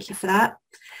well. So thank you for that.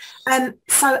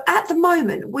 So at the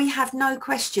moment, we have no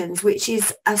questions, which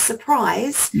is a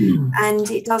surprise. And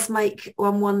it does make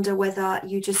one wonder whether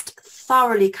you just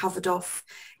thoroughly covered off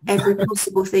every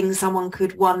possible thing someone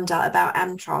could wonder about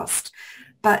AmTrust.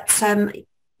 But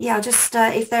yeah, just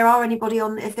if there is anybody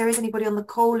on the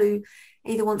call who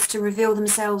either wants to reveal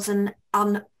themselves and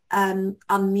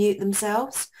unmute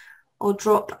themselves or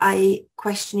drop a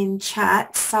question in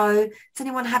chat. So does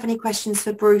anyone have any questions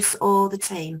for Bruce or the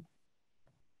team?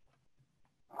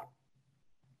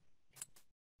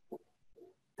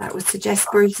 That would suggest,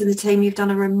 Bruce and the team, you've done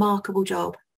a remarkable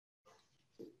job.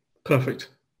 Perfect.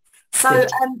 So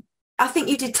I think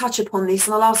you did touch upon this,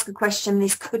 and I'll ask a question.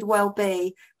 This could well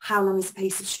be, how long is a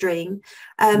piece of string?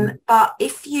 But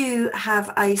if you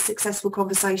have a successful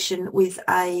conversation with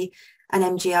an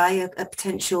MGA, a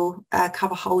potential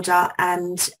cover holder,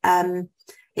 and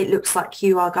it looks like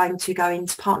you are going to go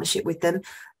into partnership with them,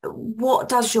 what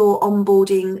does your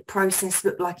onboarding process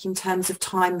look like in terms of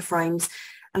timeframes?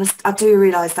 And I do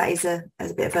realise that is a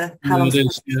bit of a how long it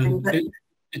is. Yeah.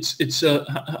 It's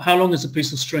how long is a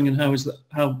piece of string, and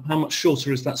how much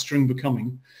shorter is that string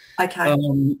becoming? Okay.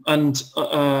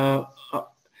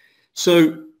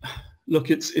 So look,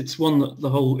 it's one that the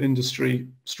whole industry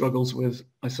struggles with.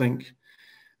 I think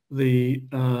the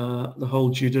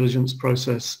whole due diligence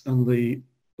process and the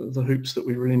hoops that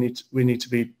we really need to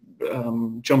be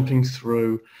jumping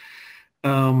through.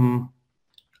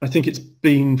 I think it's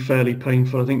been fairly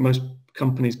painful. I think most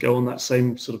companies go on that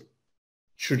same sort of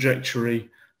trajectory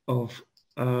of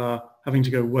having to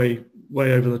go way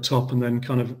over the top and then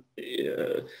kind of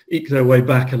eke their way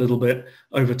back a little bit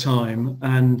over time.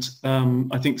 And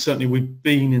I think certainly we've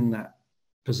been in that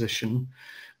position.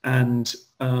 And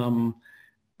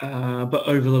but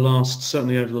over the last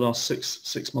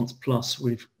 6 months plus,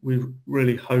 we've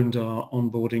really honed our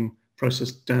onboarding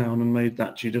process down and made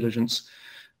that due diligence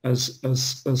as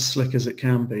slick as it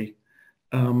can be.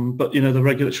 But the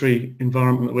regulatory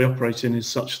environment that we operate in is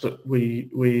such that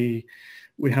we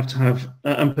have to have,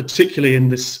 and particularly in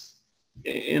this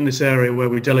area where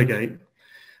we delegate,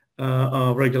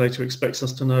 our regulator expects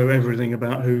us to know everything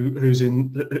about who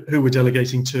we're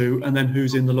delegating to, and then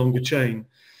who's in the longer chain.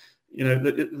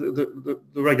 The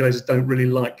regulators don't really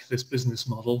like this business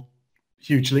model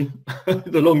hugely.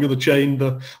 The longer the chain,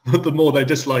 the more they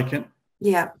dislike it.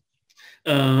 Yeah.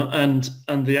 And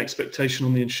the expectation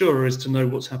on the insurer is to know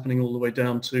what's happening all the way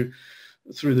down through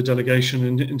the delegation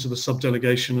and into the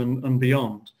sub-delegation and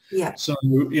beyond. Yeah. So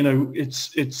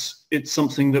it's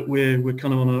something that we're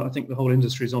kind of on I think the whole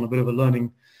industry is on a bit of a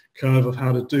learning curve of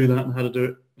how to do that and how to do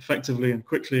it effectively and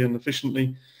quickly and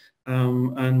efficiently.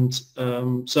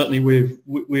 Certainly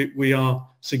we are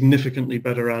significantly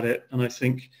better at it, and I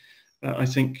think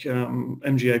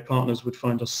MGA partners would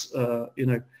find us a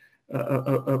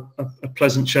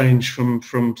pleasant change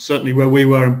from certainly where we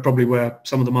were and probably where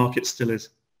some of the market still is.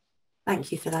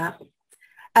 Thank you for that.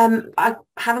 I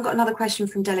haven't got another question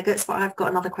from delegates, but I've got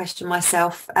another question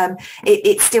myself.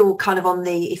 It's still kind of on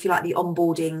the, if you like, the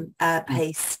onboarding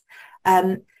piece.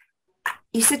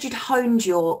 you said you'd honed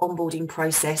your onboarding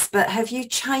process, but have you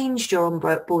changed your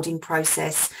onboarding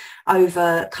process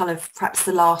over kind of perhaps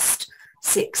the last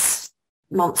 6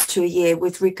 months to a year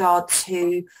with regard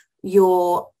to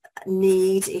your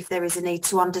need, if there is a need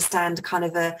to understand kind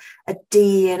of a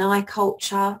DE&I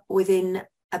culture within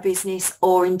a business,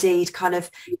 or indeed kind of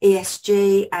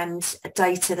ESG and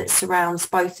data that surrounds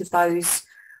both of those,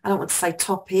 I don't want to say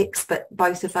topics, but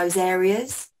both of those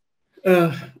areas?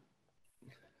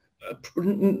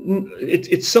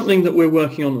 It's something that we're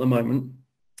working on at the moment.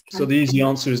 Okay. So the easy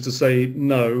answer is to say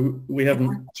no, we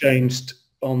haven't changed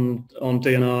on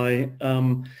D&I.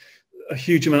 A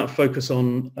huge amount of focus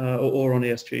on, or on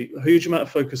ESG, a huge amount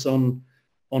of focus on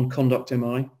conduct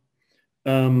MI,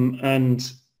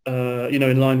 and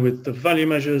in line with the value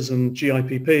measures and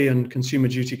GIPP and consumer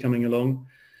duty coming along.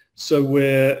 So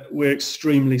we're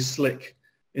extremely slick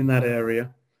in that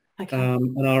area, okay.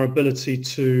 And our ability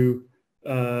to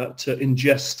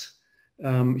ingest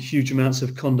huge amounts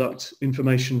of conduct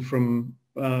information from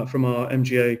our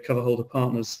MGA cover holder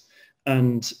partners,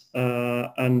 and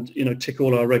tick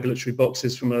all our regulatory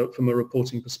boxes from a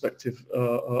reporting perspective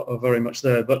are very much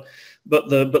there. But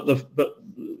the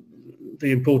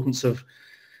importance of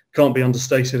can't be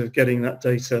understated of getting that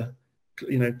data,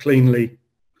 cleanly,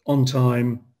 on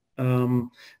time,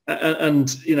 and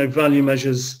value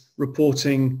measures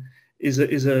reporting is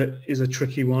a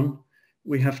tricky one.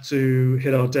 We have to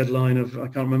hit our deadline of, I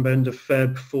can't remember, end of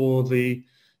Feb for the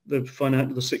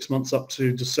 6 months up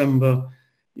to December.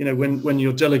 When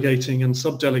you're delegating and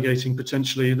sub-delegating,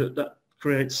 potentially that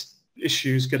creates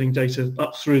issues getting data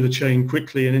up through the chain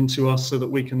quickly and into us so that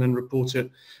we can then report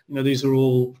it. These are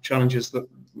all challenges that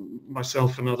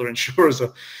myself and other insurers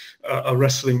are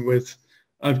wrestling with.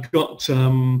 I've got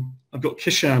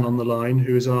Kishan on the line,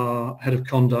 who is our head of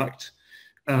conduct.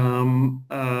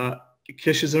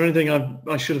 Kish, is there anything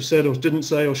I should have said or didn't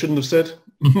say or shouldn't have said?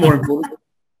 More important.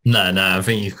 No, I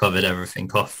think you've covered everything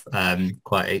off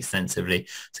quite extensively.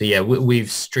 So yeah,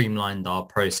 we've streamlined our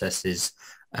processes,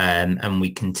 and we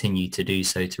continue to do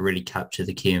so to really capture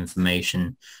the key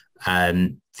information.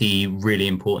 The really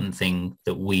important thing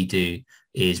that we do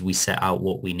is we set out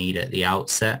what we need at the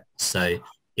outset. So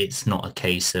it's not a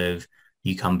case of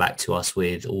you come back to us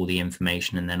with all the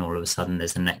information and then all of a sudden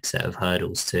there's a next set of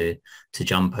hurdles to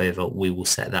jump over. We will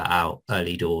set that out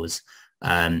early doors.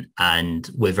 And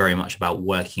we're very much about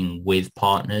working with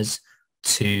partners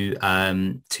to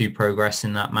progress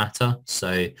in that matter.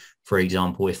 So, for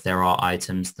example, if there are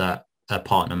items that a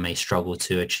partner may struggle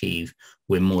to achieve,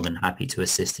 we're more than happy to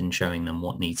assist in showing them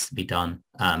what needs to be done,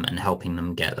 and helping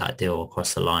them get that deal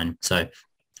across the line. So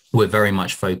we're very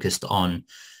much focused on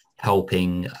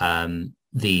helping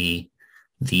the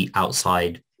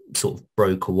outside sort of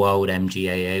broker world,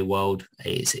 MGAA world.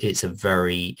 It's a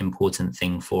very important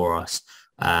thing for us.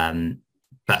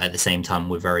 But at the same time,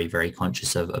 we're very, very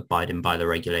conscious of abiding by the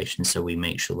regulations. So we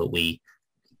make sure that we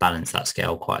balance that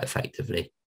scale quite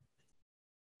effectively.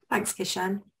 Thanks,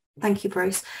 Kishan. Thank you,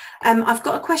 Bruce. I've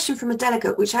got a question from a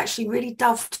delegate, which actually really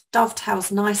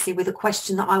dovetails nicely with a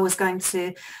question that I was going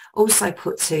to also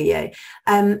put to you.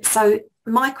 So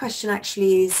my question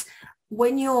actually is,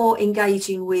 when you're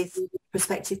engaging with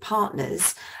prospective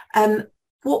partners,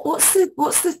 what's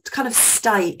the kind of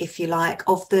state, if you like,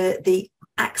 of the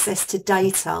access to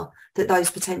data that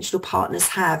those potential partners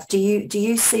have? Do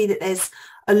you see that there's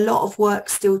a lot of work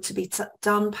still to be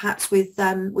done, perhaps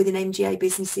within MGA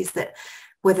businesses, that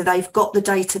whether they've got the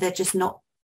data, they're just not,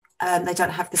 they don't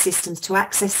have the systems to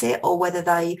access it, or whether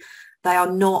they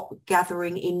are not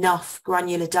gathering enough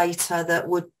granular data that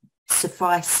would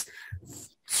suffice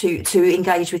to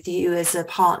engage with you as a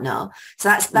partner? So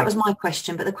that was my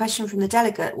question. But the question from the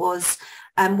delegate was,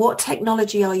 what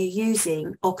technology are you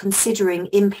using or considering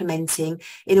implementing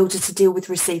in order to deal with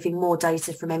receiving more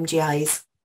data from MGAs?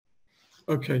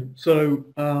 Okay, so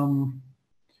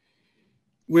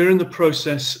we're in the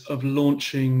process of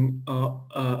launching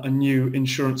a new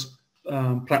insurance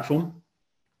platform,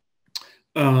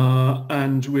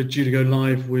 and we're due to go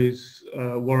live with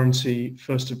warranty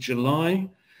 1st of July.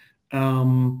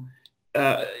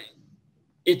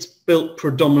 It's built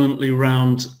predominantly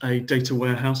around a data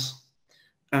warehouse,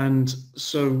 and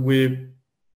so we're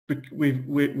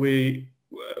incredibly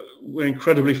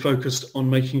focused on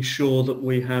making sure that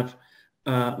we have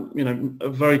a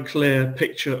very clear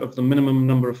picture of the minimum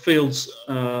number of fields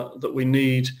that we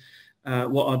need,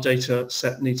 what our data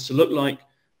set needs to look like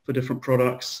for different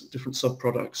products, different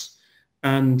sub-products,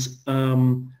 and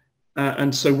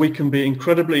so we can be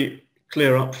incredibly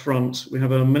clear up front. We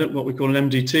have what we call an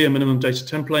MDT, a minimum data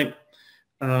template,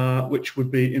 which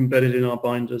would be embedded in our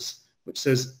binders, which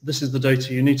says this is the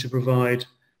data you need to provide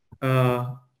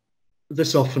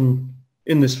this often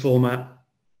in this format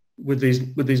with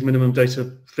these minimum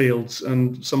data fields,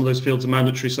 and some of those fields are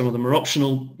mandatory, some of them are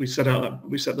optional. We set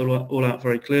them all out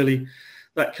very clearly.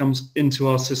 That comes into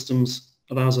our systems,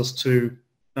 allows us to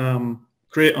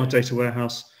create our data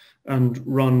warehouse and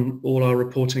run all our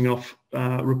reporting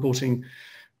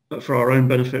for our own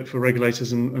benefit for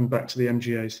regulators and back to the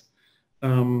MGAs.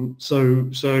 So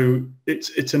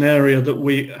it's an area that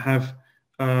we have.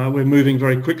 We're moving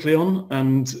very quickly on,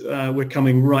 and we're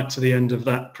coming right to the end of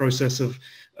that process of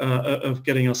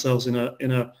getting ourselves getting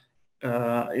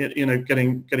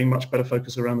much better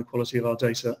focus around the quality of our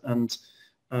data and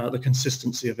the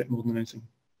consistency of it more than anything.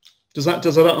 Does that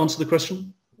answer the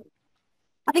question?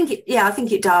 I think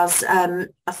it does. I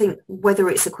think whether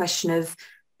it's a question of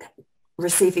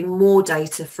receiving more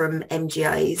data from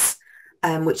MGAs,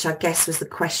 which I guess was the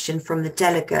question from the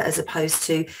delegate, as opposed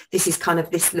to this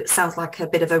sounds like a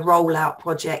bit of a rollout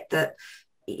project that,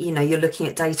 you're looking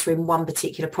at data in one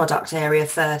particular product area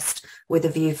first with a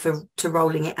view to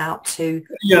rolling it out to.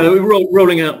 Yeah, we're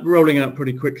rolling out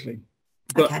pretty quickly.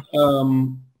 But okay.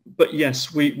 But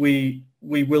yes, we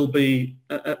will be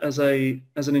as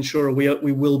an insurer,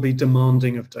 we will be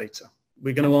demanding of data.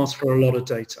 We're going to ask for a lot of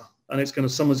data,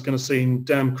 and someone's going to seem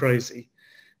damn crazy.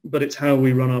 But it's how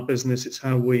we run our business. It's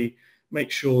how we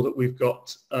make sure that we've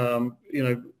got,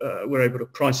 we're able to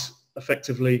price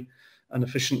effectively and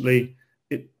efficiently.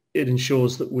 It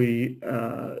ensures that we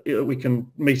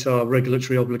can meet our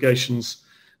regulatory obligations,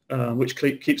 which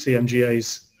keeps the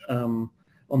MGAs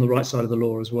on the right side of the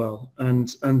law as well.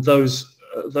 And those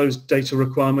data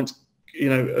requirements,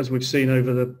 as we've seen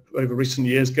over recent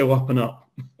years, go up and up.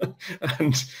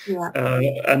 and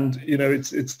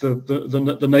it's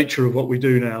the nature of what we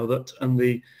do now, and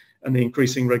the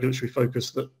increasing regulatory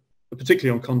focus that,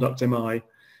 particularly on conduct MI,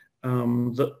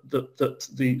 that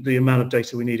the amount of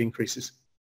data we need increases.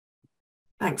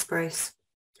 Thanks, Bruce.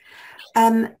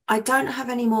 I don't have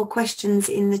any more questions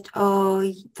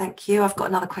thank you. I've got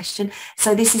another question.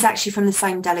 So this is actually from the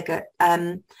same delegate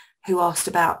who asked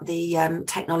about the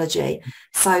technology.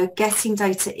 So getting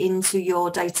data into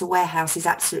your data warehouse is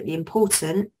absolutely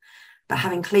important, but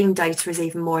having clean data is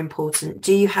even more important.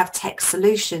 Do you have tech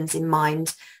solutions in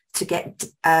mind to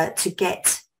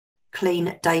get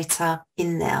clean data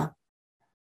in there?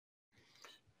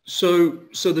 So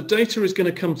the data is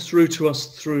going to come through to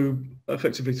us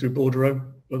effectively through Bordereau,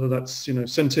 whether that's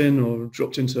sent in or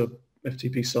dropped into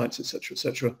FTP sites, etc.,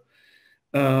 etc.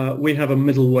 We have a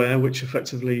middleware which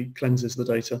effectively cleanses the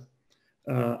data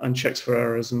and checks for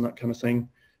errors and that kind of thing.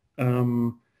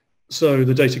 So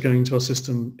the data going into our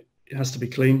system, it has to be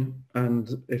clean,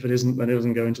 and if it isn't, then it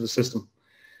doesn't go into the system.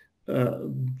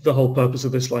 The whole purpose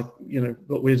of this, what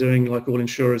we're doing, like all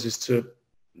insurers, is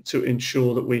to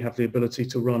ensure that we have the ability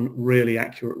to run really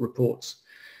accurate reports.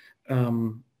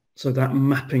 So that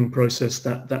mapping process,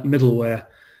 that middleware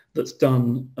that's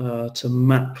done to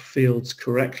map fields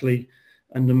correctly,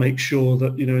 and to make sure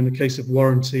that, in the case of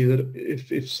warranty, that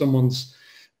if someone's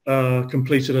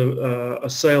completed a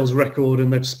sales record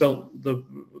and they've spelt the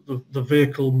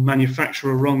vehicle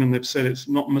manufacturer wrong, and they've said it's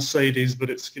not Mercedes, but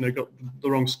it's got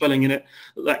the wrong spelling in it,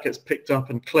 that gets picked up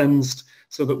and cleansed,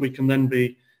 so that we can then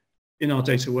be in our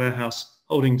data warehouse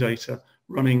holding data,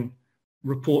 running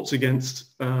reports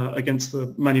against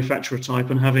the manufacturer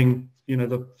type, and having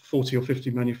the 40 or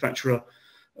 50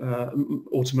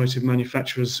 automotive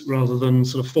manufacturers, rather than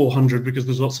sort of 400, because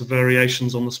there's lots of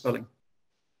variations on the spelling.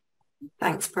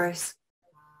 Thanks, Bruce.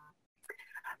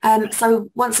 So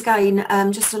once again,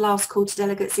 just a last call to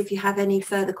delegates. If you have any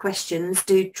further questions,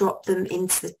 do drop them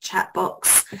into the chat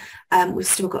box. We've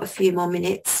still got a few more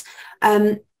minutes.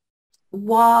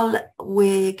 While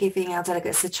we're giving our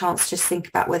delegates a chance to just think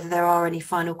about whether there are any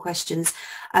final questions,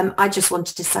 I just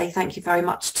wanted to say thank you very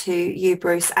much to you,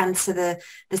 Bruce, and to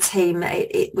the team.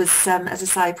 It was, as I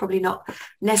say, probably not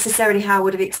necessarily how I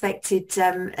would have expected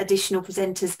additional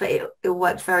presenters, but it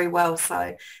worked very well.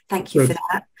 So thank you for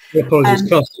that. Apologies,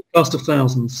 cast of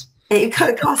thousands. It got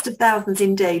a cast of thousands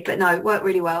indeed, but no, it worked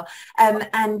really well.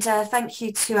 And thank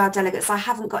you to our delegates. I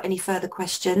haven't got any further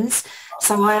questions,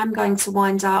 so I am going to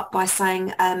wind up by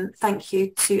saying thank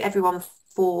you to everyone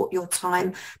for your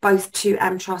time, both to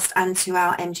AmTrust and to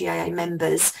our MGAA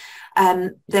members.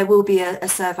 There will be a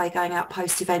survey going out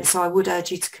post-event, so I would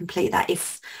urge you to complete that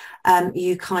if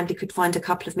you kindly could find a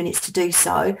couple of minutes to do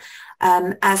so.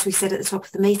 As we said at the top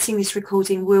of the meeting, this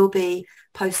recording will be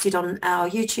posted on our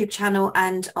YouTube channel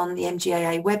and on the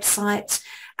MGAA website,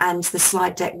 and the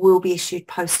slide deck will be issued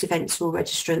post-event to all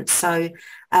registrants, so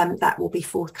that will be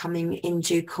forthcoming in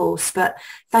due course. But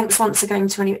thanks once again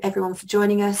to everyone for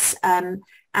joining us.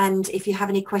 And if you have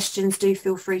any questions, do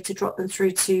feel free to drop them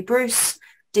through to Bruce,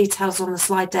 details on the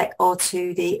slide deck, or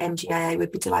to the MGAA.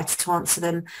 We'd be delighted to answer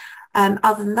them.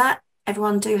 Other than that,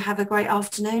 everyone do have a great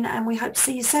afternoon, and we hope to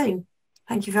see you soon.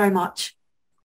 Thank you very much.